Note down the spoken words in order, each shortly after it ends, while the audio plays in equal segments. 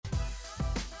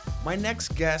My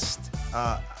next guest,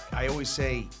 I always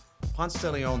say, Ponce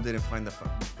de Leon didn't find the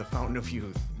fountain of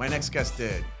youth. My next guest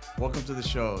did. Welcome to the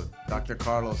show, Dr.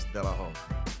 Carlos de la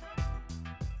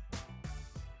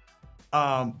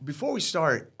Ho. Before we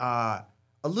start, a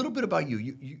little bit about you.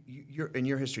 You're in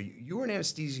your history. You were an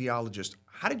anesthesiologist.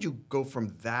 How did you go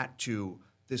from that to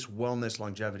this wellness,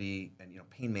 longevity, and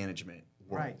pain management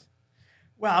world? Right.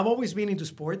 Well, I've always been into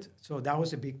sport, so that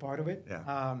was a big part of it.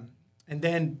 Yeah. And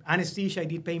then anesthesia, I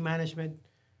did pain management,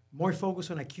 more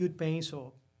focused on acute pain,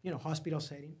 so hospital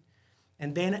setting.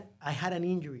 And then I had an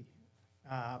injury.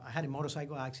 I had a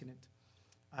motorcycle accident.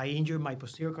 I injured my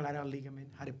posterior collateral ligament,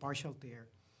 had a partial tear.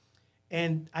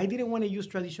 And I didn't want to use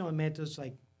traditional methods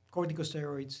like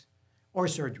corticosteroids or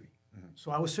surgery. Mm-hmm.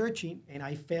 So I was searching, and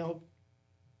I felt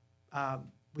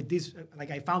with this,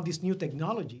 I found this new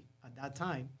technology at that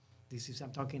time.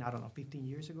 I'm talking, 15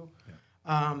 years ago. Yeah.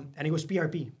 And it was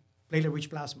PRP, platelet-rich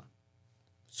plasma.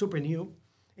 Super new.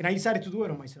 And I decided to do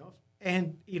it on myself.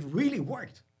 And it really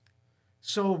worked.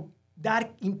 So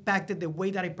that impacted the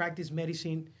way that I practice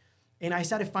medicine. And I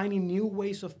started finding new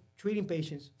ways of treating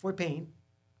patients for pain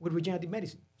with regenerative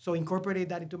medicine. So incorporated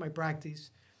that into my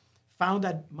practice, found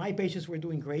that my patients were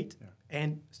doing great,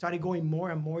 and started going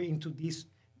more and more into this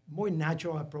more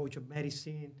natural approach of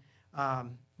medicine,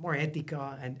 more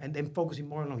ethical, and then focusing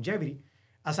more on longevity.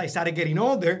 As I started getting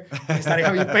older, I started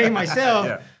having pain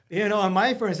myself, and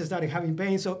my friends started having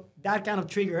pain. So that kind of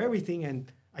triggered everything,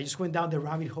 and I just went down the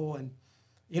rabbit hole. And,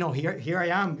 here I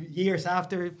am, years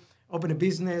after, opened a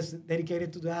business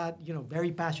dedicated to that,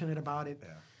 very passionate about it. Yeah.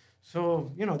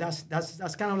 So,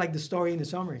 that's kind of like the story in the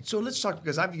summary. So let's talk,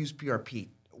 because I've used PRP.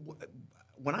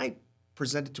 When I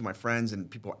present it to my friends and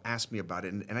people ask me about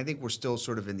it, and I think we're still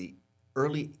sort of in the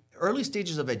early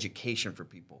stages of education for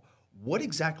people. What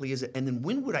exactly is it? And then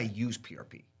when would I use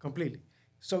PRP? Completely.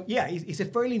 So yeah, it's a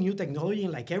fairly new technology,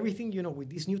 and like everything, with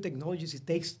these new technologies, it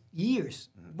takes years.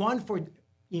 Mm-hmm. One, for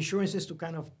insurances to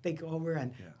kind of take over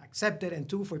and accept it, and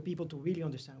two, for people to really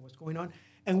understand what's going on.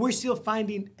 And we're still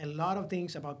finding a lot of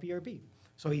things about PRP.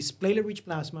 So it's platelet-rich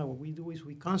plasma. What we do is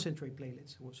we concentrate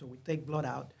platelets. So we take blood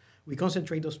out, we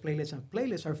concentrate those platelets, and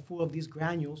platelets are full of these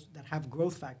granules that have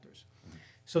growth factors. Mm-hmm.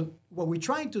 So what we're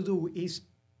trying to do is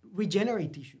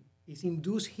regenerate tissue, is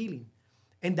induce healing.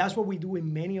 And that's what we do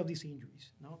in many of these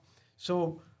injuries. No?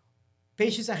 So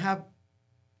patients that have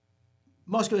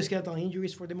musculoskeletal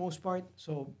injuries for the most part,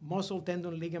 so muscle,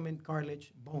 tendon, ligament,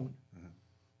 cartilage, bone,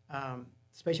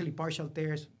 especially partial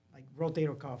tears like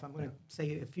rotator cuff. I'm going to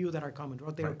say a few that are common: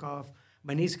 rotator cuff,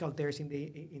 meniscal tears in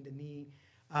the knee,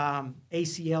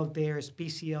 ACL tears,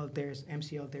 PCL tears,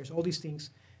 MCL tears, all these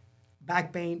things,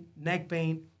 back pain, neck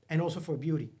pain, and also for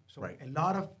beauty. So a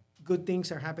lot of good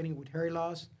things are happening with hair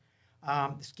loss,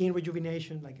 skin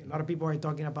rejuvenation. Like a lot of people are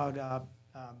talking about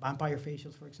vampire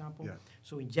facials, for example. Yeah.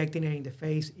 So injecting it in the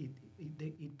face,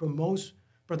 it promotes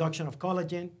production of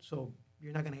collagen, so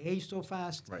you're not going to age so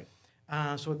fast. Right.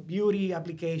 So beauty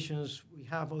applications, we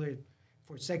have other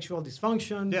for sexual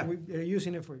dysfunction. Yeah. They're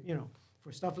using it for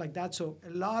for stuff like that. So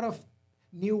a lot of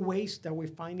new ways that we're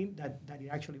finding that it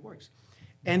actually works.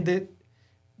 And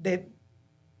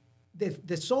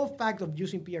the sole fact of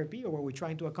using PRP, or what we're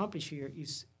trying to accomplish here,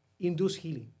 is induce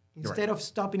healing. Instead of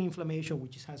stopping inflammation,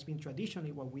 which has been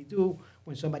traditionally what we do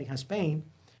when somebody has pain,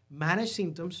 manage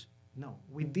symptoms. No,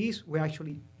 with this, we're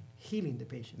actually healing the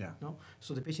patient. Yeah. No?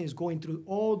 So the patient is going through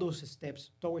all those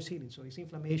steps towards healing. So it's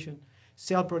inflammation,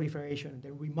 cell proliferation, and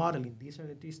then remodeling. These are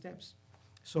the 3 steps.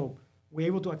 So we're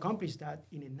able to accomplish that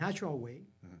in a natural way,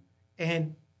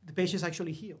 and the patients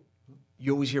actually heal.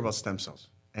 You always hear about stem cells,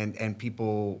 and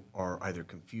people are either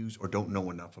confused or don't know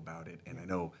enough about it. And I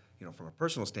know, from a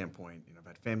personal standpoint, I've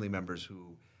had family members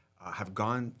who have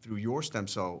gone through your stem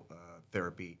cell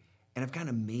therapy and have gotten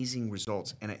amazing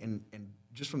results. And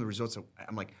just from the results,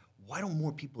 I'm like, why don't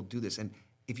more people do this? And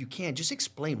if you can, just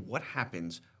explain what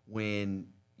happens when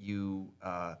you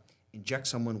inject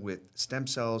someone with stem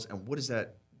cells, and what is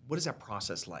that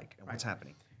process like, and what's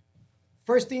happening?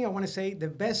 First thing I want to say, the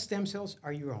best stem cells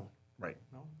are your own. Right.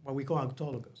 No? What we call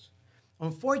autologous.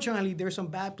 Unfortunately, there's some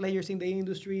bad players in the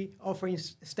industry offering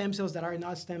stem cells that are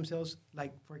not stem cells.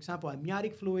 Like, for example,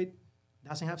 amniotic fluid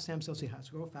doesn't have stem cells, it has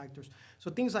growth factors. So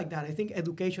things like that. I think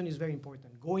education is very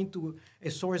important. Going to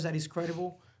a source that is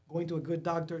credible, going to a good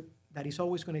doctor that is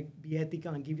always going to be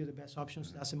ethical and give you the best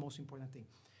options, that's the most important thing.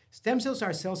 Stem cells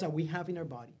are cells that we have in our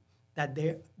body that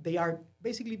they are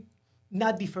basically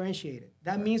not differentiated.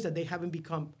 That means that they haven't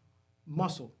become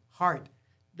muscle, heart.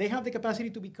 They have the capacity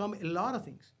to become a lot of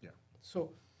things. Yeah.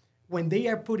 So when they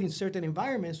are put in certain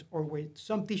environments or where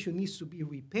some tissue needs to be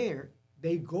repaired,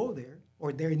 they go there,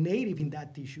 or they're native in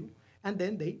that tissue, and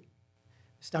then they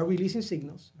start releasing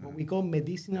signals, what we call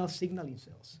medicinal signaling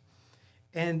cells.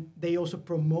 And they also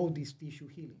promote this tissue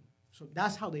healing. So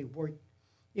that's how they work,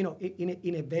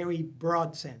 in a very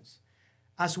broad sense.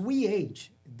 As we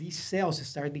age, these cells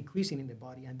start decreasing in the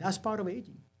body, and that's part of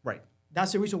aging. Right.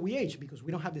 That's the reason we age, because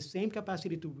we don't have the same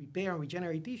capacity to repair and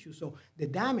regenerate tissue. So the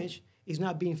damage is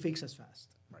not being fixed as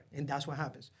fast. Right. And that's what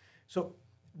happens. So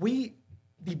we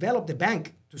developed the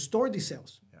bank to store these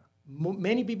cells. Yeah.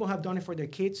 Many people have done it for their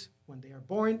kids. When they are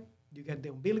born, you get the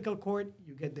umbilical cord,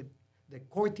 you get the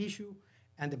cord tissue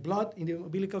and the blood in the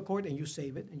umbilical cord, and you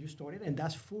save it and you store it, and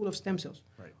that's full of stem cells.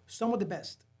 Right. Some of the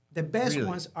best. The best Really?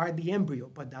 ones are the embryo,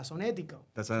 but that's unethical.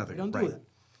 That's unethical, We don't right. do that.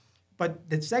 But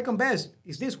the second best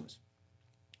is this ones.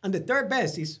 And the third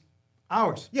best is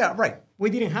ours. Yeah, right. We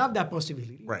didn't have that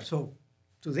possibility. Right. So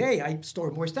today I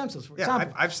store more stem cells, for Yeah,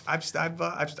 example.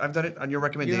 I've done it on your You have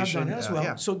recommendation. done it as well.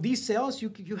 Yeah. So these cells,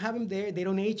 you have them there. They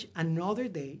don't age another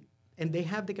day, and they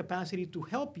have the capacity to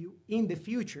help you in the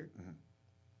future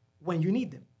when you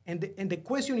need them. And the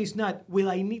question is not, will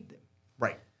I need them?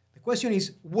 Right. The question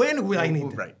is, when will I need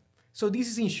them? Right. So this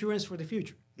is insurance for the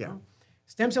future. Yeah.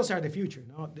 Stem cells are the future.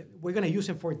 We're going to use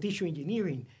them for tissue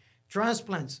engineering.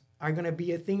 Transplants are going to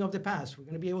be a thing of the past. We're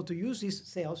going to be able to use these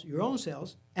cells, your own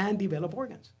cells, and develop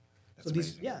organs. That's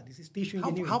this, amazing. this is tissue How,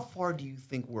 engineering. how far do you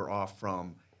think we're off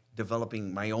from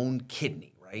developing my own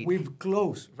kidney, right? We're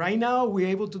close. Right now, we're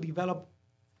able to develop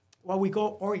what we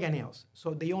call organelles.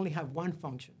 So they only have one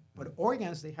function. But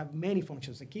organs, they have many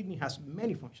functions. The kidney has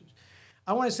many functions.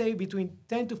 I want to say between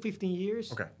 10 to 15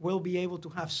 years, Okay. we'll be able to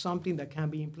have something that can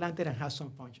be implanted and has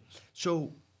some functions.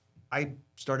 So I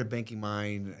started banking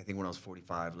mine, I think, when I was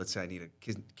 45. Let's say I need a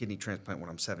kidney transplant when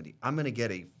I'm 70. I'm going to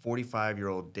get a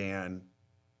 45-year-old Dan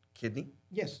kidney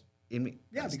Yes. in me?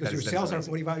 Yeah, That's- because that your is- that is cells are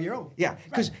amazing. 45-year-old. Yeah,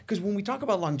 Right. because when we talk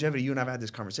about longevity, you and I have had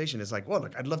this conversation. It's like, well,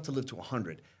 look, I'd love to live to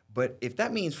 100, but if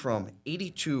that means from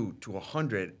 82 to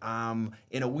 100, I'm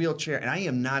in a wheelchair and I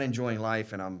am not enjoying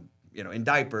life and I'm, in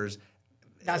diapers.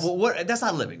 That's- That's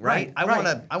not living, right?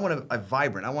 Right, I want a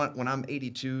vibrant. I want when I'm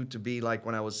 82 to be like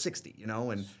when I was 60,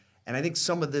 and I think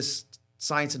some of this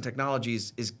science and technology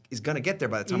is going to get there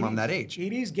by the time I'm that age.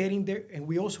 It is getting there, and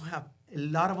we also have a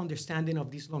lot of understanding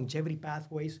of these longevity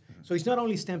pathways. So it's not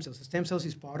only stem cells. The stem cells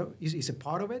is a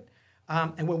part of it.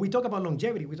 And when we talk about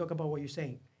longevity, we talk about what you're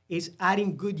saying. It's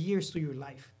adding good years to your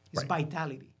life. It's Right.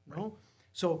 vitality. No?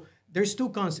 So there's two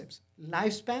concepts: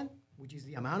 lifespan, which is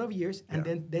the amount of years, and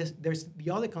Yeah. then there's the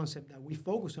other concept that we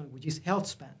focus on, which is health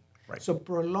span. Right. So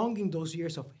prolonging those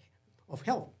years of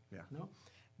health. Yeah. No?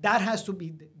 That has to be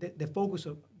the focus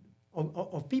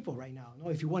of people right now. No?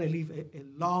 If you want to live a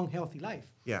long, healthy life.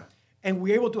 Yeah. And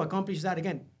we're able to accomplish that.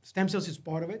 Again, stem cells is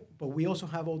part of it, but we also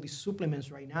have all these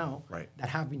supplements right now Right. that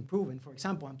have been proven. For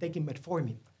example, I'm taking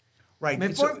metformin. Right.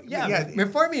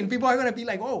 Metformin. People are going to be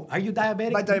like, oh, are you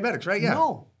diabetic? By diabetics, right? Yeah.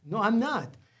 No, I'm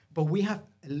not. But we have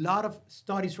a lot of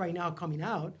studies right now coming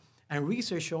out and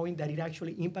research showing that it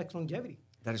actually impacts longevity.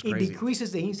 That is It crazy.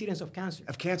 decreases the incidence of cancer.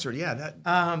 Of cancer, yeah.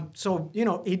 That So,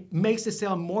 it makes the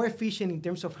cell more efficient in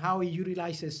terms of how it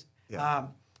utilizes Yeah.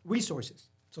 resources.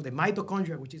 So the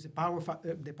mitochondria, which is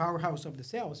the powerhouse of the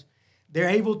cells, they're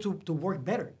able to work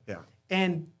better. Yeah.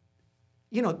 And,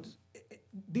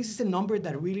 this is a number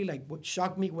that really what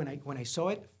shocked me when I saw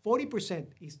it. 40%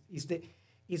 is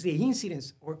the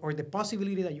incidence or the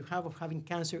possibility that you have of having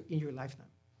cancer in your lifetime.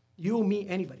 You, me,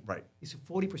 anybody. Right. It's a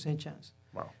 40% chance.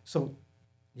 Wow. So,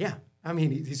 yeah, I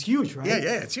mean, it's huge, right?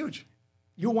 Yeah, it's huge.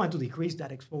 You want to decrease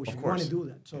that exposure. Of You want course. to do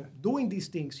that. So doing these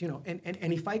things,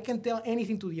 and if I can tell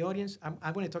anything to the audience,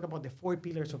 I'm going to talk about the 4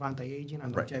 pillars of anti-aging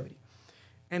and Right. longevity.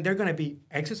 And they're going to be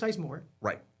exercise more,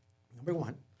 Right. number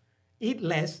one. Eat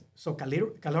less, so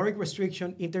caloric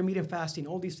restriction, intermittent fasting,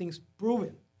 all these things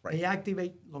proven. Right. They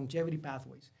activate longevity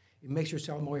pathways. It makes your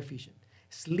cell more efficient.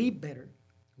 Sleep better.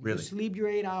 When Really? You sleep your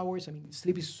 8 hours. I mean,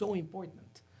 sleep is so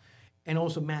important. And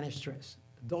also manage stress.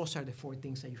 Those are the 4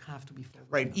 things that you have to be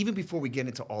focused Right. on. Even before we get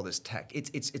into all this tech,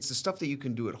 it's the stuff that you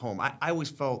can do at home. I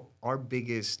always felt our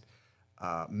biggest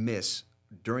miss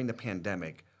during the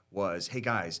pandemic was, hey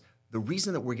guys, the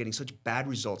reason that we're getting such bad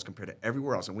results compared to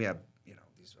everywhere else, and we have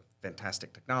these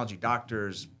fantastic technology,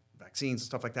 doctors, vaccines,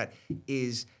 stuff like that,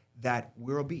 is that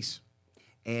we're obese.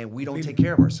 And we don't take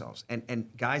care of ourselves. And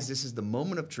guys, this is the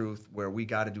moment of truth where we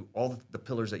got to do all the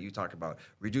pillars that you talk about: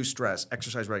 reduce stress,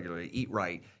 exercise regularly, eat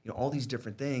right, all these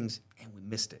different things, and we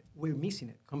missed it. We're missing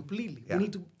it completely. Yeah. We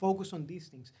need to focus on these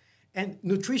things. And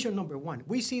nutrition, number one.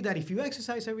 We see that if you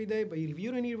exercise every day, but if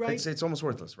you don't eat right, It's almost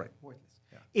worthless, right? worthless.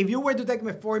 If you were to take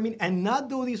metformin and not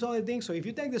do these other things, so if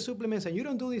you take the supplements and you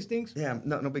don't do these things, Yeah,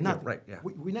 no big deal, nothing. right? Yeah.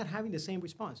 We're not having the same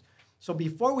response. So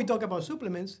before we talk about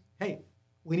supplements, hey,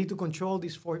 we need to control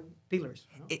these 4 pillars.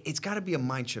 It's got to be a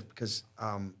mind shift because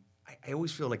I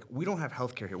always feel like we don't have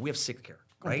healthcare here. We have sick care,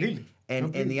 right? Completely.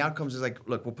 And the outcomes is like,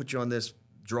 look, we'll put you on this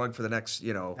drug for the next,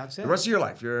 That's the it. rest of your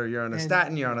life. You're on a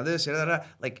statin, you're on this,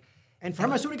 like. And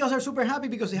pharmaceuticals are super happy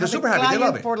because they They're have a super happy. They love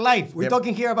client it. for life. We're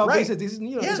talking here about Right. business. This is,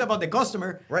 this is about the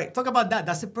customer. Right. Talk about that.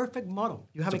 That's the perfect model.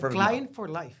 You have It's a a perfect client for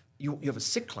life. You have a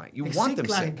sick client. You A want sick them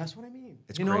client, sick. that's what I mean.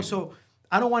 It's you know, crazy. so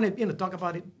I don't want to talk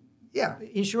about it. Yeah.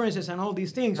 Insurances and all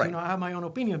these things. Right. I have my own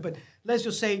opinion, but let's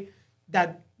just say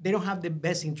that they don't have the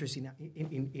best interest in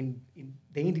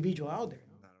the individual out there.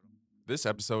 This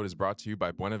episode is brought to you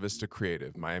by Buena Vista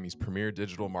Creative, Miami's premier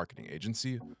digital marketing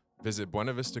agency. Visit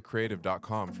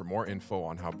buenavistacreative.com for more info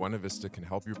on how Buena Vista can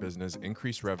help your business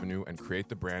increase revenue and create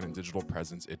the brand and digital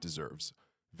presence it deserves.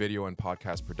 Video and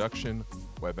podcast production,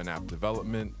 web and app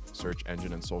development, search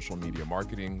engine and social media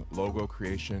marketing, logo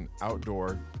creation,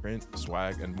 outdoor, print,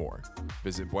 swag, and more.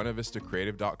 Visit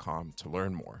buenavistacreative.com to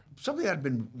learn more. Something that I've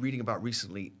been reading about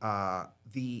recently,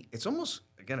 it's almost,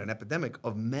 again, an epidemic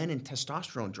of men and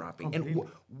testosterone dropping. Completely.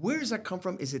 And where does that come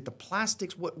from? Is it the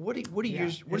plastics? What Yeah.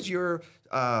 is your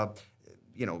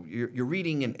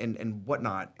reading and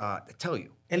whatnot tell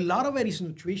you? A lot of it is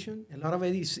nutrition. A lot of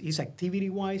it is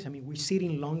activity-wise. I mean, we're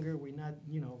sitting longer. We're not,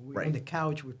 we're Right. on the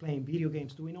couch. We're playing video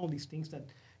games, doing all these things that,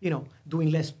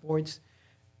 doing less sports,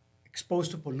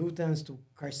 exposed to pollutants, to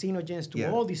carcinogens, to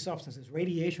Yeah. all these substances,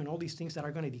 radiation, all these things that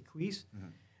are going to decrease.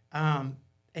 And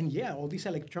all this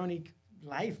electronic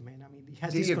life, man. I mean, it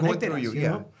has You're going disconnected through us, you, you yeah.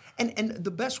 know? And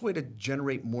the best way to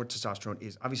generate more testosterone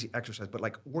is obviously exercise, but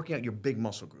like working out your big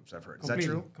muscle groups, I've heard. Is that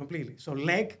true? Completely. So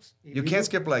legs. if You can't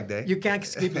skip leg day. You can't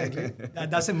skip leg day.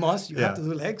 That's a must. You have Yeah. to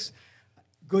do legs.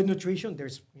 Good nutrition.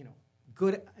 There's,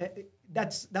 good.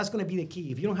 That's going to be the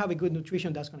key. If you don't have a good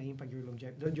nutrition, that's going to impact your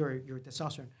longevity, your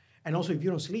testosterone. And also, if you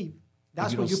don't sleep,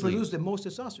 that's you when don't you sleep. produce the most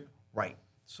testosterone. Right.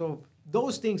 So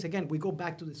those things, again, we go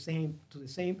back to the same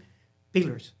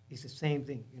pillars. It's the same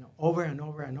thing, over and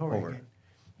over and over again.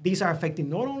 These are affecting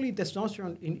not only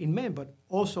testosterone in men, but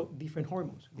also different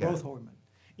hormones, growth hormone.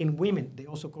 In women, they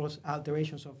also cause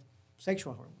alterations of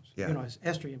sexual hormones, Yeah. as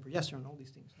estrogen, progesterone, all these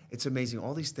things. It's amazing.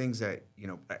 All these things that,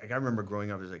 I remember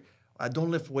growing up, it was like,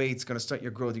 don't lift weights, it's going to stunt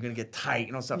your growth, you're going to get tight,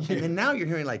 stuff. Yeah. And then now you're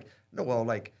hearing like, no, well,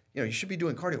 like, you should be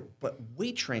doing cardio, but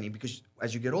weight training, because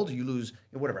as you get older, you lose,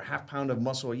 half pound of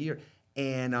muscle a year.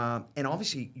 And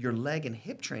obviously your leg and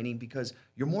hip training, because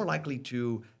you're more likely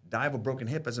to die of a broken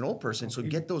hip as an old person. So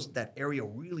get that area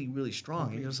really, really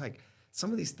strong. And you're just like,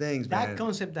 some of these things, That man.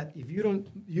 concept that if you don't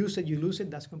use it, you lose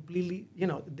it, that's completely,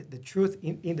 the truth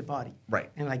in the body. Right.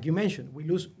 And like you mentioned, we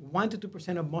lose 1 to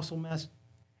 2% of muscle mass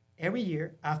every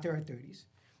year after our 30s.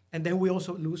 And then we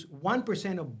also lose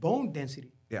 1% of bone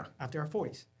density after our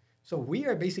 40s. So we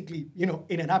are basically,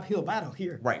 in an uphill battle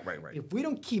here. Right. If we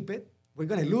don't keep it, we're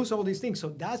going to lose all these things. So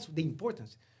that's the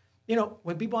importance.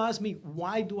 When people ask me,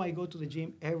 why do I go to the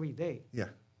gym every day? Yeah.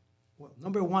 Well,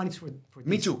 number one is for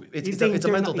Me this. too. It's the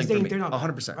a mental thing it's the for me, internal,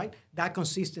 100%. Right? That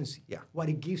consistency. Yeah. What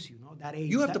it gives you, that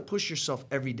age. You have to push yourself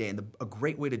every day, and a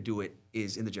great way to do it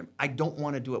is in the gym. I don't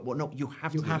want to do it. Well, no, you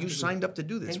have to. You signed up to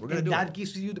do this. We're going to do that it.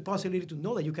 gives you the possibility to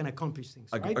know that you can accomplish things.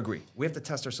 Right? Agree. We have to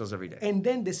test ourselves every day. And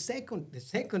then the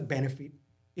second benefit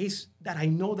is that I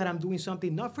know that I'm doing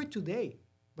something not for today,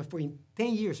 but for 10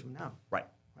 years from now. Right.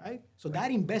 So that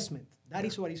investment, that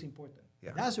is what is important.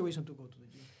 Yeah. That's the reason to go to the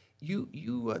gym.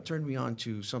 You turned me on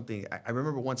to something. I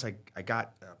remember once I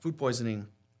got food poisoning,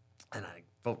 and I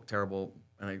felt terrible.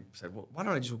 And I said, well, why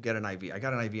don't I just get an IV? I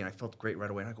got an IV, and I felt great right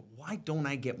away. And I go, why don't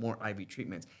I get more IV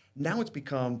treatments? Now it's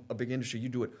become a big industry. You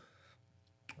do it.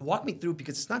 Walk me through,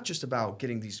 because it's not just about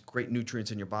getting these great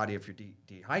nutrients in your body if you're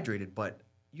dehydrated, but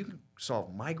you can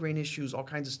solve migraine issues, all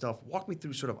kinds of stuff. Walk me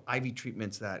through sort of IV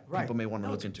treatments that people may want to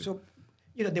look into. So,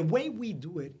 the way we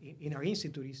do it in our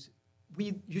institute is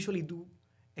we usually do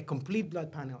a complete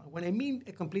blood panel. When I mean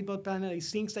a complete blood panel,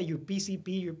 it's things that your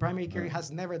PCP, your primary care,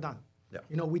 has never done.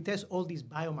 Yeah. We test all these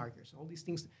biomarkers, all these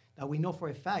things that we know for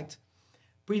a fact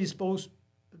predispose.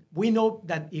 We know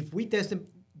that if we test them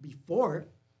before,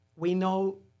 we're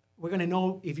going to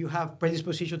know if you have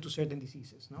predisposition to certain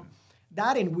diseases. No,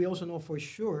 that, and we also know for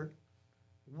sure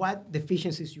what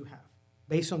deficiencies you have.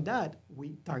 Based on that,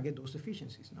 we target those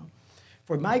deficiencies. No,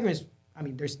 for migraines,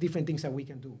 there's different things that we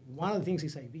can do. One of the things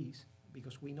is IVs,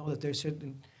 because we know that there's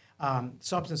certain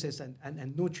substances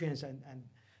and nutrients and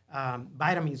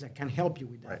vitamins that can help you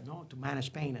with that, Right. to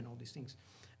manage pain and all these things.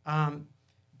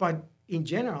 But in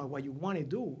general, what you want to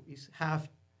do is have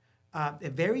a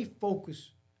very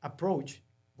focused approach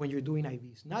when you're doing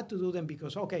IVs. Not to do them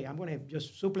because, okay, I'm going to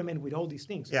just supplement with all these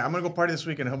things. Yeah, I'm going to go party this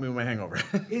weekend and help me with my hangover.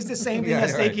 It's the same thing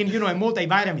as taking, a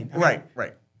multivitamin.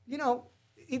 Right. You know,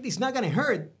 it's not going to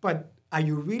hurt, but are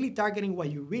you really targeting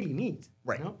what you really need?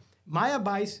 Right. You know? My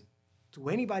advice to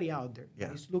anybody out there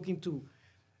that is looking to,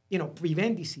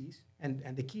 prevent disease,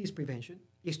 and the key is prevention,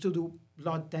 is to do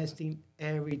blood testing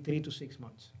every 3 to 6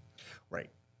 months. Right.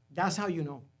 That's how you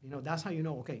know. That's how you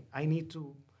know, okay, I need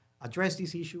to address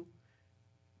this issue.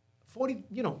 40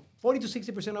 to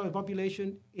 60% of the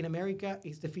population in America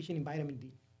is deficient in vitamin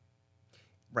D.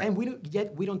 Right. And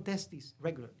we don't test this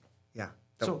regularly. Yeah.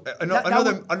 So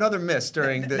another miss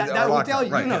during the that will lockdown. tell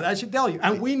you, right. that should tell you.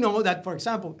 And we know that, for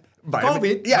example,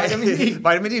 Vitamin D.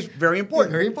 Vitamin D is very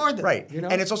important. Very important. Right. You know?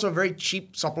 And it's also a very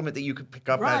cheap supplement that you could pick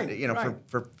up Right,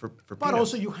 for But peanuts.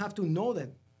 also you have to know that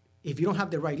if you don't have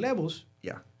the right levels,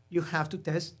 Yeah. you have to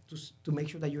test to make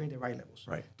sure that you're in the right levels.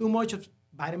 Right. Too much of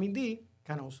vitamin D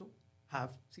can also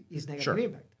have its negative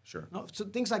impact. Sure. No? So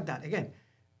things like that. Again,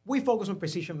 we focus on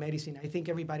precision medicine. I think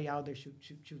everybody out there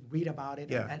should read about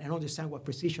it and understand what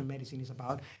precision medicine is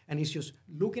about. And it's just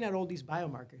looking at all these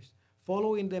biomarkers,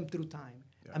 following them through time,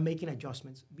 and making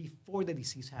adjustments before the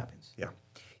disease happens. Yeah.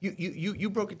 You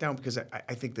broke it down because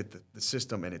I think that the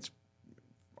system and its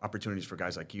opportunities for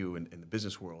guys like you in the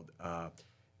business world,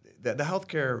 the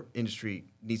healthcare industry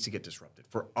needs to get disrupted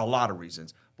for a lot of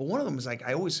reasons. But one of them is, like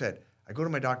I always said, I go to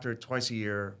my doctor twice a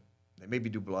year. They maybe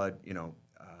do blood,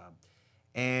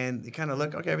 and they kind of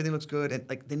look, okay, everything looks good. And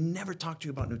like, they never talk to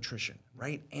you about nutrition,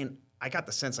 right? And I got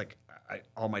the sense, like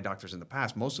all my doctors in the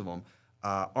past, most of them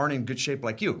aren't in good shape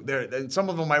like you. Some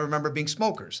of them I remember being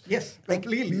smokers. Yes, like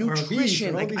completely.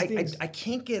 nutrition. Or obese, or all these things. I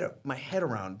can't get my head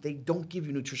around. They don't give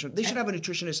you nutrition. They should have a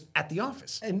nutritionist at the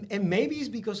office. And maybe it's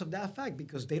because of that fact,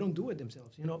 because they don't do it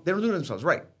themselves. They don't do it themselves,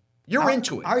 right? You're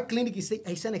into it. Our clinic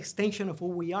is an extension of who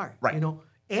we are. Right.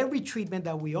 Every treatment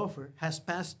that we offer has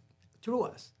passed through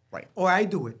us. Right. Or I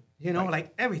do it.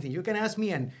 Like everything. You can ask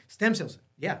me, and stem cells.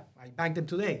 Yeah, I banked them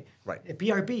today. Right. A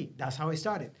PRP. That's how I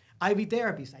started. IV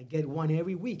therapies. I get one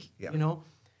every week. Yeah.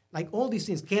 Like all these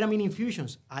things. Ketamine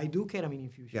infusions. I do ketamine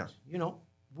infusions. Yeah.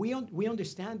 We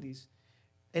understand this,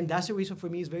 and that's the reason for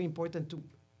me it's very important to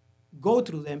go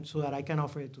through them so that I can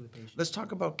offer it to the patient. Let's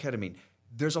talk about ketamine.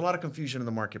 There's a lot of confusion in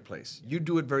the marketplace. You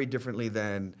do it very differently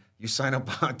than you sign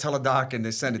up on Teladoc and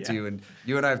they send it to you. And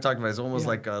you and I have talked about it. It's almost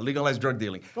like legalized drug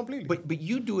dealing. Completely. But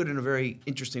you do it in a very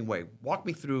interesting way. Walk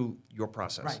me through your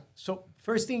process. Right. So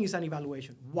first thing is an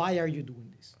evaluation. Why are you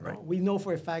doing this? Right. We know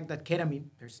for a fact that ketamine,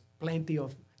 there's plenty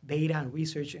of data and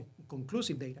research and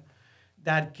conclusive data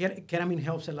that ketamine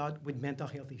helps a lot with mental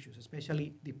health issues,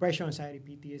 especially depression, anxiety,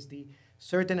 PTSD,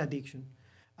 certain addiction,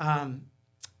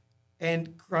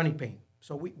 and chronic pain.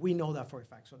 So we know that for a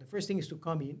fact. So the first thing is to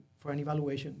come in for an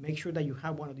evaluation, make sure that you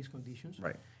have one of these conditions,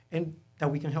 Right. and that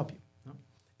we can help you.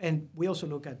 And we also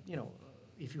look at,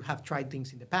 if you have tried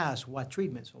things in the past, what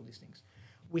treatments, all these things.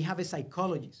 We have a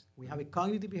psychologist. We have a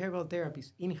cognitive behavioral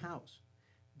therapist in-house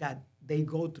that they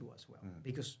go through as well,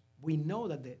 because we know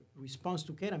that the response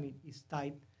to ketamine is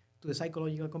tied to the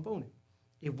psychological component.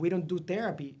 If we don't do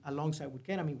therapy alongside with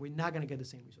ketamine, we're not going to get the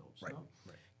same results. Right. No?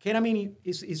 Right. Ketamine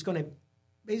is going to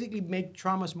basically make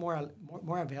traumas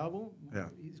more available. Yeah.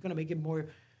 It's going to make it more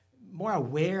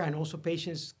aware, and also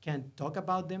patients can talk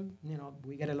about them.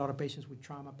 We get a lot of patients with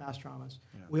trauma, past traumas.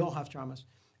 Yeah. We all have traumas.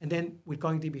 And then with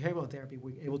cognitive behavioral therapy,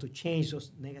 we're able to change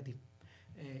those negative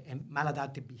and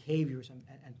maladaptive behaviors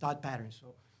and thought patterns.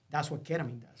 So that's what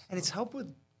ketamine does. And it's helped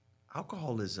with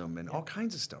alcoholism and all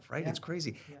kinds of stuff, right? Yeah. It's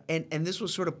crazy. Yeah. And this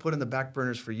was sort of put in the back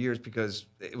burners for years because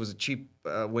it was a cheap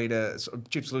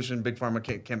cheap solution. Big pharma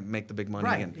can't make the big money.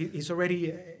 Right. And It's already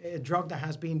a drug that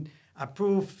has been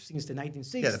approved since the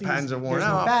 1960s. Yeah, the patents are worn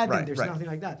There's out. no patent. Right, There's right. nothing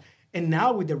like that. And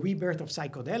now with the rebirth of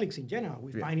psychedelics in general,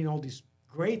 we're finding all these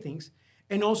great things.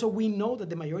 And also we know that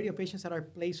the majority of patients that are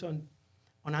placed on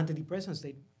antidepressants,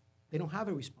 they don't have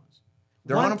a response.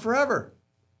 they're on them forever.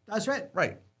 That's right.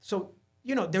 Right. So,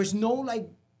 there's no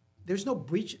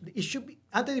bridge. It should be,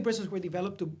 antidepressants were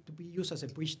developed to be used as a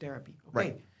bridge therapy. Okay.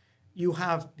 Right. You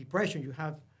have depression, you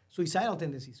have suicidal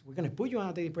tendencies. We're going to put you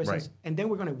on antidepressants, Right. and then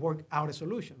we're going to work out a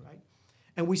solution, right?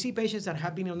 And we see patients that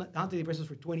have been on antidepressants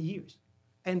for 20 years,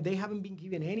 and they haven't been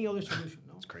given any other solution.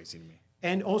 No? It's crazy to me.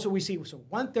 And also we see, so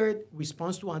 1/3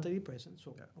 responds to antidepressants.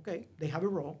 So, okay, they have a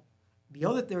role. The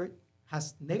other third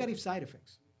has negative side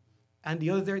effects. And the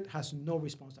other third has no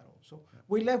response at all. So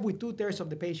we're left with 2/3 of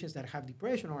the patients that have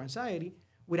depression or anxiety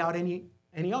without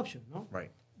any option, no?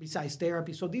 Right. Besides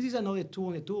therapy. So this is another tool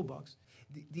in the toolbox.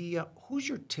 Who's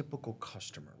your typical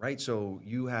customer, right? So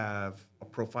you have a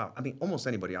profile. I mean, almost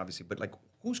anybody, obviously, but like,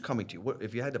 who's coming to you? What,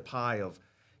 if you had the pie of,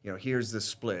 here's the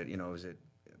split. Is it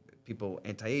people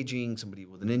anti-aging, somebody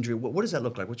with an injury? What does that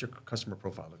look like? What's your customer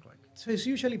profile look like? So it's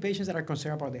usually patients that are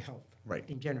concerned about their health, Right.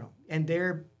 in general, and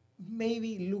they're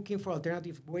maybe looking for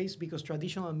alternative ways because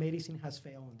traditional medicine has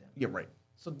failed on them. Yeah, right.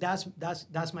 So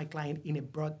that's my client in a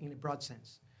broad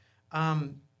sense.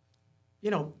 You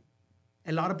know,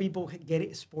 a lot of people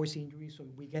get sports injuries, so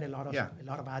we get a lot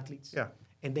of athletes, Yeah.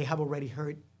 and they have already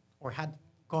heard or had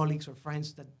colleagues or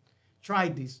friends that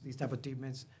tried these type of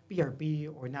treatments, PRP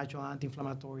or natural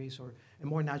anti-inflammatories or a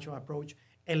more natural approach.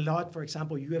 A lot, for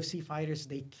example, UFC fighters,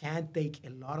 they can't take a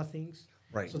lot of things,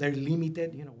 Right. so they're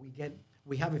limited. You know,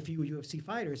 we have a few UFC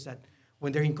fighters that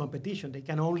when they're in competition, they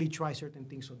can only try certain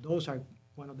things. So those are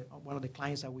one of the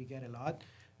clients that we get a lot,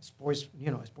 sports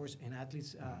and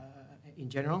athletes in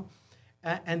general.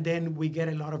 And then we get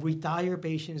a lot of retired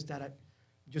patients that are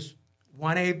just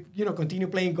want to continue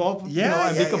playing golf,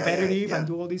 and be competitive and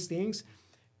do all these things.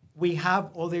 We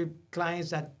have other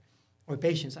clients or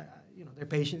patients, they're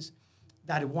patients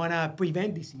that want to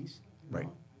prevent disease, Right.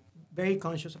 very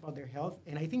conscious about their health.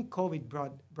 And I think COVID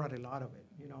brought a lot of it,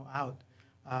 out.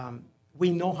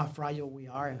 We know how fragile we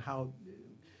are and how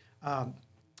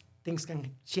things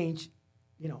can change,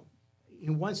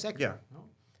 in 1 second. Yeah.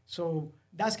 So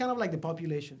that's kind of like the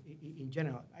population in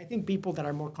general. I think people that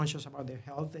are more conscious about their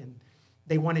health and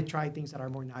they want to try things that are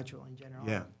more natural in general.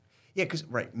 Yeah. Yeah, because,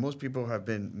 most people have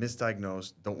been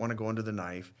misdiagnosed, don't want to go under the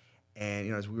knife.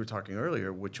 And, as we were talking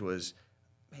earlier, which was,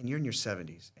 man, you're in your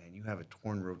 70s and you have a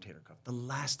torn rotator cuff. The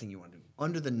last thing you want to do,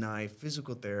 under the knife,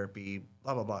 physical therapy,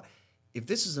 blah, blah, blah. If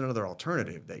this is another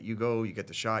alternative that you go, you get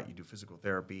the shot, you do physical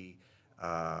therapy,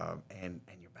 and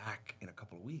you're back in a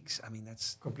couple of weeks, I mean,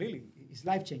 that's... Completely. It's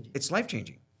life-changing. It's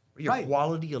life-changing. Your Right.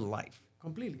 quality of life.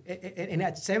 Completely. And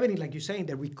at 70, like you're saying,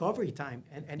 the recovery time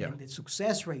and the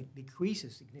success rate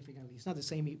decreases significantly. It's not the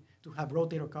same to have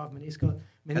rotator cuff,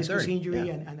 meniscus injury,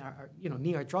 and our,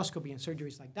 knee arthroscopy and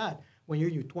surgeries like that. When you're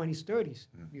in your 20s, 30s,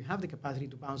 you have the capacity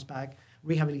to bounce back,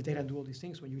 rehabilitate, and do all these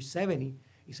things. When you're 70,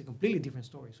 it's a completely different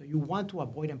story. So you want to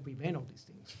avoid and prevent all these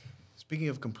things. Speaking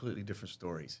of completely different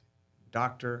stories,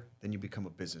 doctor, then you become a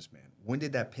businessman. When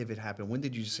did that pivot happen? When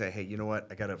did you say, hey, you know what,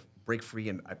 I got to break free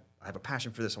and I have a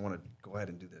passion for this. I want to go ahead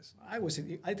and do this.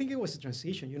 I think it was a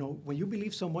transition. When you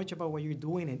believe so much about what you're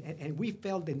doing, and we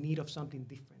felt the need of something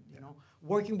different.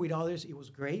 Working with others, it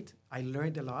was great. I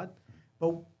learned a lot,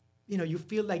 but you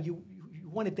feel like you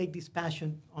want to take this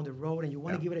passion on the road and you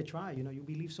want to give it a try. You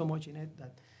believe so much in it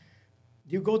that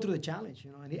you go through the challenge.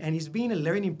 And it's been a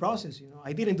learning process.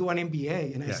 I didn't do an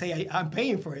MBA, and I say I'm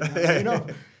paying for it now.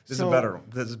 This is better.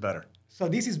 This is better. So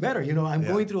this is better. I'm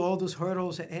going through all those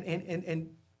hurdles,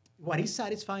 and what is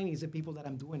satisfying is the people that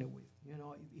I'm doing it with.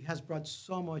 It has brought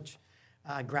so much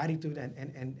gratitude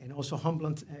and also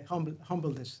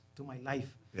humbleness to my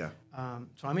life. Yeah.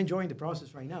 So I'm enjoying the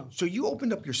process right now. So you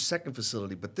opened up your second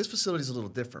facility, but this facility is a little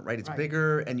different, right? It's Right.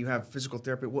 bigger, and you have physical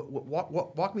therapy.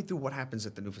 Walk me through what happens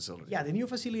at the new facility. Yeah, the new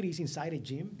facility is inside a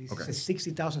gym. This Okay. is a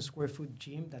 60,000 square foot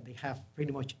gym that they have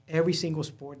pretty much every single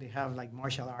sport. They have like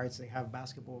martial arts, they have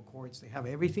basketball courts, they have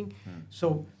everything.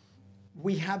 So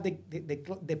we have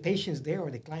the patients there or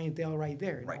the clientele right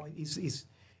there. Right.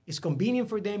 It's convenient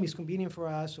for them, it's convenient for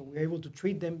us, so we're able to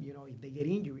treat them, if they get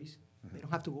injuries, they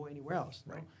don't have to go anywhere else.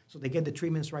 Right. So they get the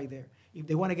treatments right there. If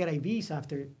they want to get IVs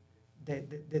after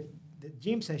the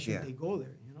gym session, they go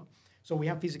there, So we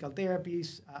have physical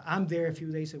therapies. I'm there a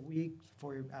few days a week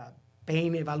for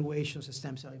pain evaluations,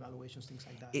 stem cell evaluations, things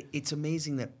like that. It's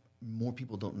amazing that more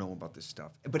people don't know about this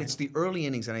stuff. But it's the early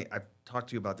innings, and I've talked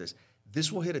to you about this.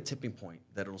 This will hit a tipping point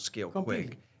that it'll scale Completely.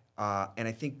 quick. And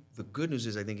I think the good news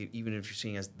is, I think even if you're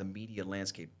seeing as the media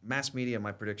landscape, mass media,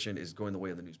 my prediction is going the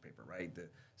way of the newspaper, right? The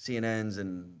CNNs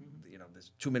and this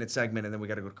 2-minute segment, and then we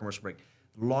got to go to commercial break.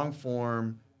 Long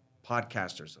form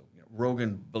podcasters, so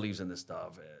Rogan believes in this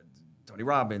stuff, Tony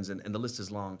Robbins, and the list is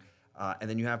long. And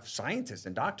then you have scientists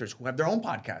and doctors who have their own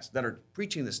podcasts that are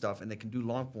preaching this stuff, and they can do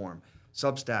long form,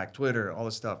 Substack, Twitter, all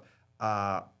this stuff.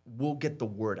 We'll get the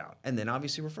word out, and then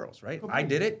obviously referrals, right? Completely. I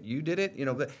did it, you did it,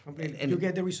 And you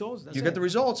get the results. That's you get the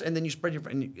results, and then you spread your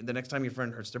friend. The next time your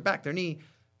friend hurts their back, their knee,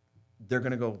 they're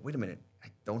gonna go, wait a minute, I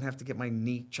don't have to get my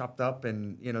knee chopped up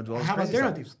and do all this. I have crazy stuff.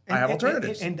 alternatives. I have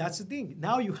alternatives. And that's the thing.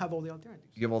 Now you have all the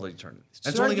alternatives. You have all the alternatives.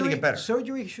 And it's only gonna get better.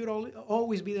 Surgery should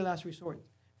always be the last resort.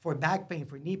 For back pain,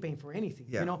 for knee pain, for anything.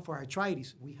 Yeah. For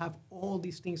arthritis. We have all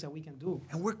these things that we can do.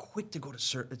 And we're quick to go to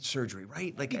surgery,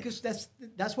 right? Because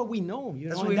that's what we know.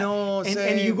 That's what we know.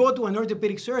 And you go to an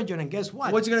orthopedic surgeon, and guess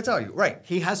what? What's he gonna tell you? Right.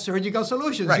 He has surgical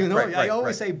solutions. Right, I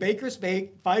always say bakers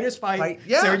bake, fighters fight,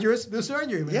 Yeah. surgeons do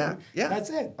surgery. Man. Yeah.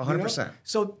 That's it. 100%.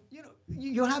 So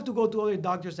you have to go to other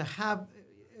doctors that have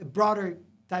a broader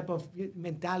type of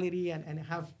mentality and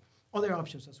have other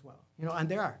options as well. And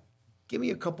there are. Give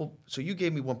me a couple. So you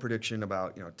gave me one prediction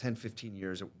about 10, 15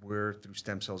 years that we're through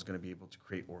stem cells going to be able to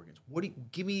create organs.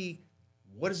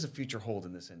 What does the future hold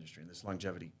in this industry, in this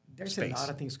longevity There's space? a lot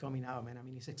of things coming out, man. I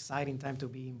mean, it's exciting time to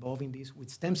be involved in this. With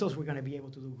stem cells, we're going to be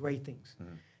able to do great things.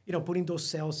 Putting those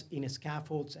cells in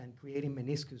scaffolds and creating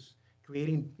meniscus,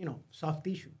 creating, soft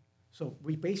tissue. So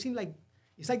replacing,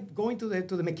 it's like going to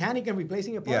the mechanic and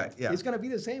replacing a part. Yeah. It's going to be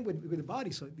the same with the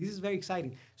body. So this is very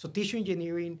exciting. So tissue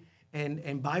engineering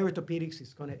and bioorthopedics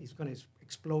is going to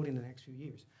explode in the next few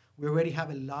years. We already have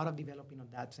a lot of developing on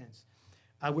that sense.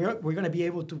 We're going to be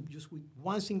able to just with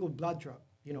one single blood draw,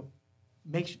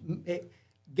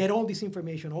 get all this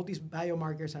information, all these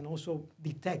biomarkers, and also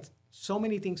detect so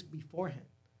many things beforehand.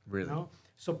 Really?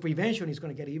 So prevention is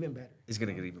going to get even better. It's going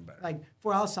to get even better. Like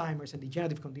for Alzheimer's and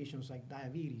degenerative conditions like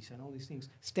diabetes and all these things,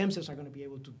 stem cells are going to be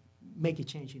able to make a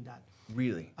change in that.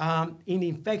 Really? In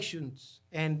infections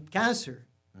and cancer,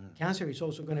 cancer is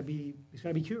also going to be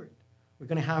cured. We're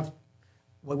going to have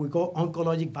what we call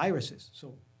oncologic viruses.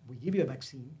 So we give you a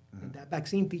vaccine, and that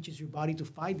vaccine teaches your body to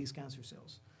fight these cancer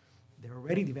cells. They're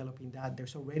already developing that.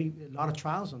 There's already a lot of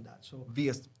trials on that. So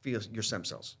Via your stem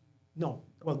cells. no,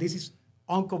 well, this is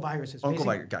oncoviruses.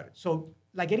 Oncovirus, got it. So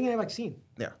like getting a vaccine.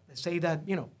 Yeah. Let's say that,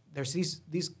 there's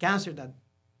this cancer that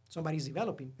somebody's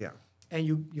developing. Yeah. And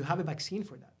you have a vaccine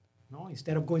for that. No,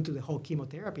 instead of going to the whole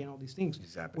chemotherapy and all these things,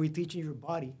 Exactly. we're teaching your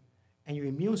body and your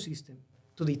immune system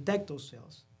to detect those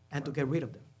cells and to get rid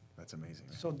of them. That's amazing.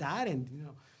 Man. So that and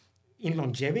in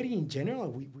longevity in general,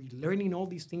 we're learning all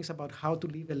these things about how to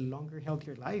live a longer,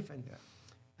 healthier life. And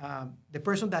the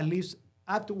person that lives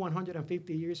up to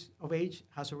 150 years of age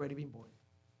has already been born.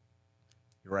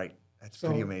 You're right. That's So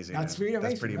pretty amazing. That's man. pretty amazing.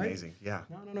 That's pretty right? amazing. Yeah.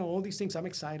 No. All these things, I'm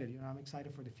excited. I'm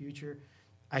excited for the future.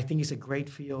 I think it's a great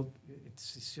field.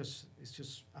 It's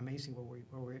just amazing what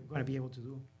we're going to be able to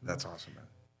do. That's awesome,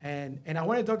 man. And I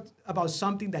want to talk about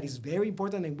something that is very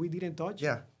important and we didn't touch.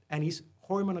 Yeah. And it's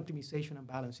hormone optimization and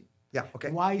balancing. Yeah.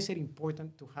 Okay. Why is it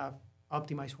important to have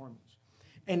optimized hormones?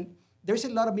 And there's a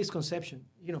lot of misconception.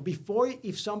 Before,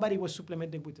 if somebody was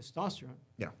supplemented with testosterone,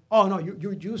 Yeah. oh no,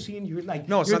 you're using, No, it's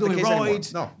you're not the doing case anymore.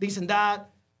 roids, No. this and that.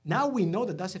 Now we know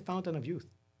that that's a fountain of youth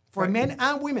for men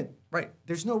and women. Right.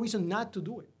 There's no reason not to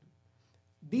do it.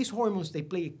 These hormones, they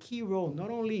play a key role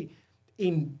not only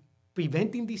in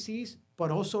preventing disease, but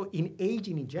also in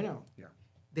aging in general. Yeah.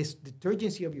 This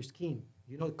detergency of your skin,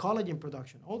 collagen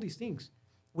production, all these things.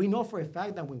 We know for a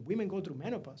fact that when women go through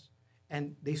menopause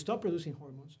and they stop producing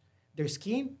hormones, their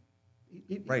skin,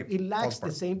 it lacks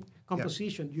the same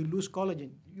composition. Yeah. You lose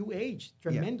collagen. You age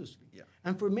tremendously. Yeah.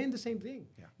 And for men, the same thing.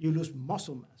 Yeah. You lose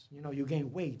muscle mass. You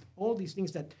gain weight. All these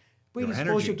things that Your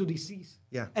predispose you energy. to disease.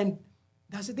 Yeah. And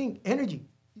that's the thing, energy.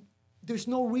 There's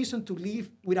no reason to live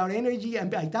without energy and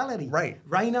vitality. Right.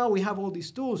 Right now, we have all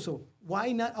these tools. So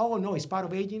why not? Oh, no, it's part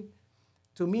of aging.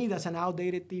 To me, that's an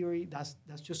outdated theory. That's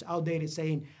just outdated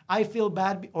saying, I feel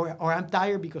bad or I'm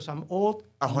tired because I'm old.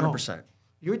 100%.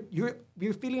 No.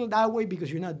 You're feeling that way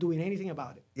because you're not doing anything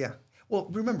about it. Yeah. Well,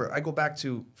 remember, I go back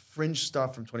to fringe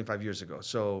stuff from 25 years ago.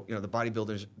 So, the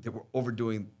bodybuilders, they were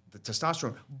overdoing the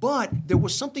testosterone, but there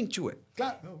was something to it.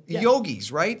 Yeah.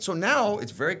 Yogis, right? So now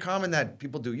it's very common that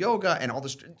people do yoga and all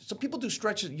this. So people do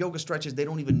yoga stretches they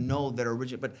don't even know that are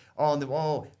original. But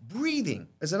breathing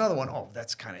is another one. Oh,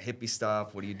 that's kind of hippie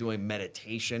stuff. What are you doing?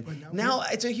 Meditation. Now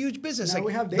it's a huge business. Now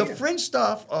we have data. The fringe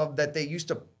stuff that they used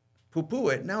to poo-poo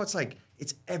it. Now it's like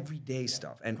it's everyday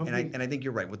stuff. And I think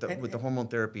you're right with the hormone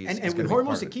therapy. And with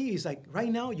hormones, the key is like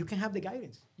right now you can have the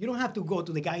guidance. You don't have to go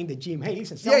to the guy in the gym. Hey,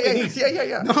 listen,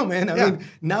 yeah. No, man. I mean,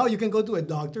 now you can go to a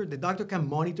doctor. The doctor can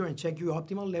monitor and check your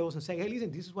optimal levels and say, hey, listen,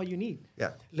 this is what you need.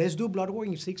 Yeah. Let's do blood work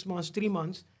in 6 months, 3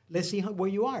 months. Let's see where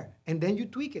you are. And then you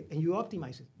tweak it and you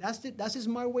optimize it. That's a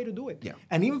smart way to do it. Yeah.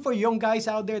 And even for young guys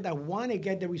out there that want to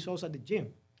get the results at the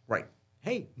gym, Right.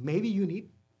 hey, maybe you need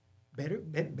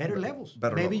better levels.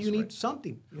 Better maybe levels, you need right.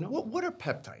 something. What are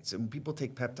peptides? And people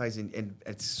take peptides and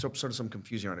it's sort of some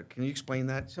confusion around it. Can you explain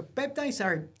that? So peptides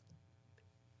are,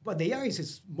 what they are is a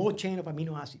small chain of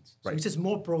amino acids. So Right. it's a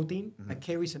small protein that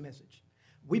carries a message.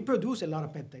 We produce a lot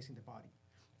of peptides in the body.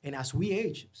 And as we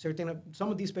age, some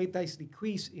of these peptides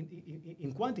decrease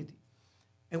in quantity.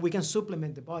 And we can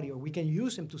supplement the body or we can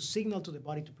use them to signal to the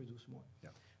body to produce more.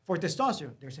 Yeah. For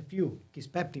testosterone, there's a few.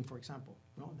 Kisspeptin, for example.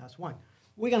 No, that's one.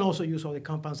 We can also use other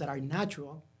compounds that are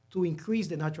natural to increase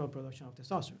the natural production of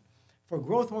testosterone. For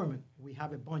growth hormone, we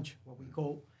have a bunch, what we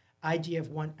call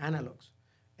IGF-1 analogs.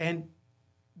 And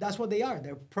that's what they are.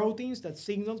 They're proteins that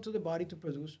signal to the body to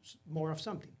produce more of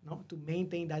something, to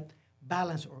maintain that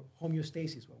balance or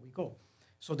homeostasis, what we call.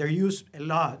 So they're used a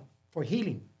lot for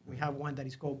healing. We have one that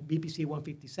is called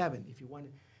BPC-157. If you want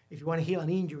if you want to heal an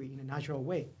injury in a natural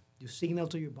way, you signal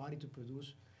to your body to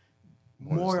produce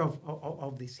more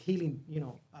of these healing,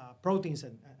 proteins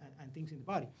and things in the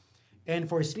body. And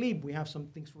for sleep, we have some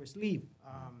things for sleep,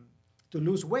 to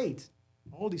lose weight,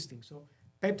 all these things. So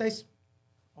peptides,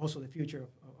 also the future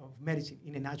of medicine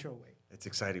in a natural way. It's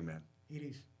exciting, man. It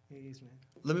is, man.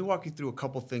 Let me walk you through a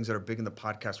couple things that are big in the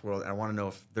podcast world, and I want to know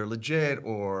if they're legit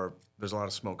or there's a lot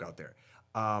of smoke out there.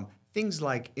 Things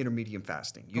like intermittent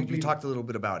fasting. You talked a little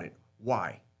bit about it.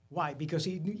 Why? Why? Because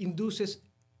it induces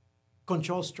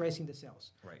controlled stress in the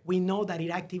cells. Right. We know that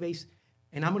it activates,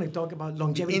 and I'm going to talk about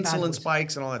longevity Insulin pathways.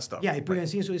 spikes and all that stuff. Yeah, it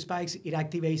prevents insulin spikes. It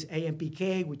activates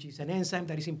AMPK, which is an enzyme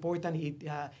that is important. It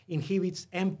inhibits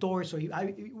mTOR. So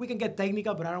we can get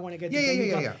technical, but I don't want to get too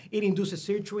technical. Yeah. It induces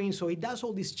sirtuin. So it does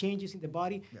all these changes in the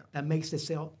body that makes the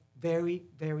cell very,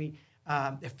 very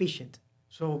efficient.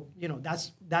 So,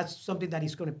 that's something that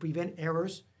is going to prevent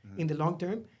errors in the long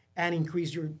term and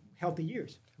increase your healthy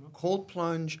years. Cold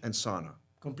plunge and sauna.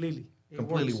 Completely. It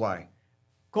Completely. works. Why?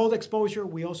 Cold exposure,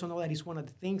 we also know that is one of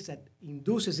the things that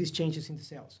induces these changes in the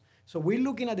cells. So we're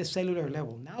looking at the cellular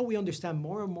level. Now we understand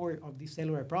more and more of this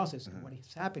cellular process and what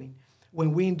is happening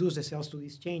when we induce the cells to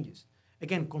these changes.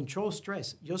 Again, control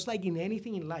stress. Just like in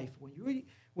anything in life,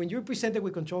 when you're presented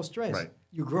with controlled stress,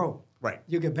 you grow. Right.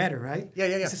 You get better, right? Yeah.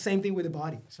 It's the same thing with the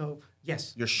body. So,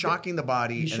 yes. You're shocking the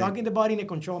body. You're shocking the body in a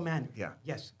controlled manner. Yeah.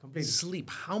 Yes, completely. Sleep.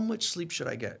 How much sleep should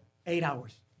I get? 8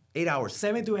 hours. 8 hours.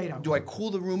 7 to 8 hours. Do I cool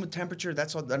the room at temperature?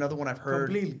 That's another one I've heard.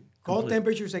 Completely. Cold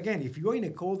temperatures, again, if you're in a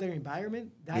colder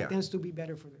environment, that tends to be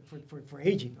better for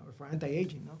aging or for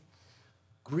anti-aging, no?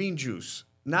 Green juice.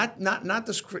 Not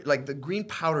the green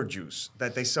powder juice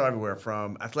that they sell everywhere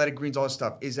from Athletic Greens, all this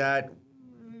stuff. Is that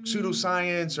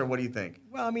pseudoscience or what do you think?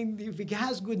 Well, I mean, if it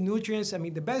has good nutrients, I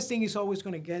mean, the best thing is always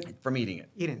going to get... From eating it.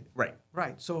 Eating. Right.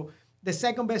 Right. So the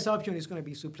second best option is going to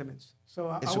be supplements. So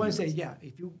I want to say,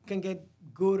 if you can get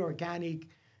good organic,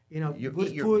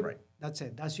 good food, that's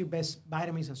it. That's your best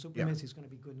vitamins and supplements. It's going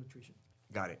to be good nutrition.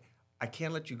 Got it. I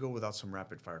can't let you go without some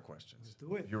rapid fire questions. Let's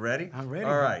do it. You ready? I'm ready.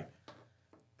 All right.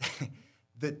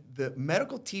 The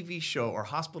medical TV show or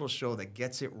hospital show that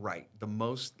gets it right, the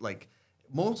most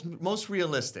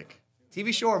realistic,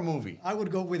 TV show or movie? I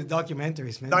would go with the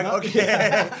documentaries, man.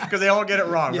 Okay, because they all get it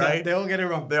wrong, right? They all get it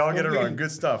wrong. They all get it wrong.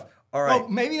 Good stuff. All right. Well,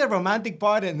 maybe the romantic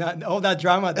part and all that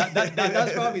drama.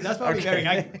 That's probably very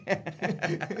high.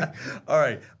 All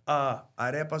right.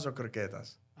 Arepas or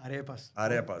croquetas?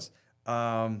 Arepas.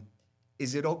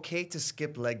 Is it okay to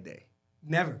skip leg day?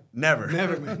 Never,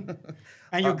 man.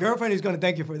 And your girlfriend is going to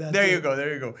thank you for that. There you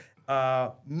go.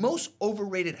 Most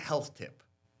overrated health tip?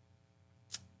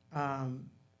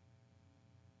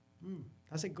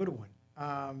 That's a good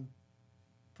one.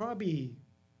 Probably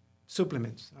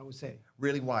supplements, I would say.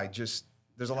 Really? Why? Just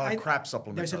there's a lot of crap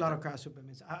supplements. There's a lot of crap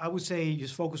supplements. I would say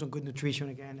just focus on good nutrition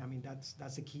again. I mean, that's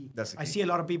the key. I see a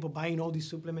lot of people buying all these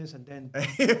supplements and then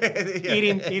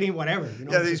eating whatever.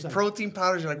 These protein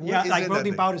powders. You're like, what is like it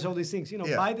protein powders, all these things.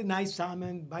 Yeah. Buy the nice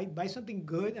salmon, buy something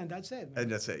good, and that's it. Man.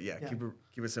 And that's it. Yeah. Keep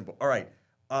it simple. All right.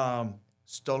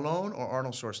 Stallone or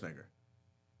Arnold Schwarzenegger?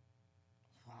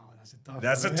 That's a tough one.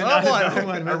 That's a tough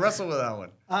one. I wrestle with that one.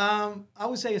 I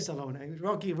would say Stallone.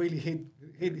 Rocky really hit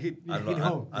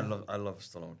home. I love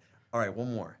Stallone. All right,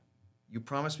 one more. You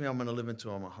promised me I'm going to live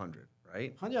until I'm 100,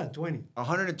 right? 120.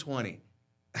 120.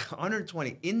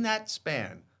 120. In that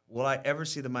span, will I ever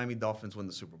see the Miami Dolphins win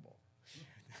the Super Bowl?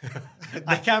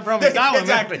 I can't promise that one.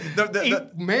 Exactly.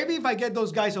 Maybe if I get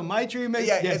those guys on my treatment,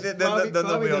 then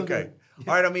they'll be okay.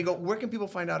 All right, amigo, where can people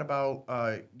find out about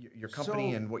your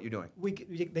company and what you're doing?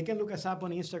 They can look us up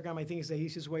on Instagram. I think it's the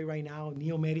easiest way right now,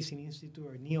 NeoMedicine Institute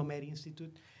or NeoMed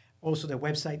Institute. Also the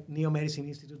website,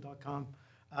 neomedicineinstitute.com.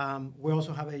 We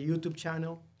also have a YouTube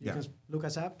channel. You can look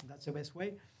us up. That's the best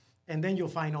way. And then you'll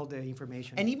find all the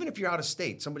information. And even if you're out of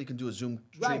state, somebody can do a Zoom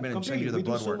treatment and send you the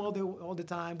blood work. We do Zoom all the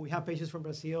time. We have patients from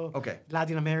Brazil,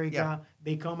 Latin America. Yeah.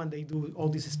 They come and they do all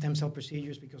these stem cell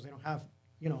procedures because they don't have,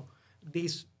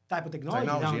 this type of technology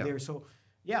down there. So,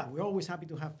 we're always happy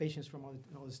to have patients from all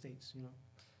the states.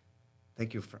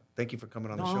 Thank you for coming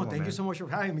on the show. Thank you so much for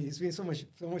having me. It's been so much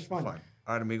fun. All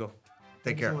right, amigo.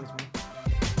 Take care. Thank you so much, man.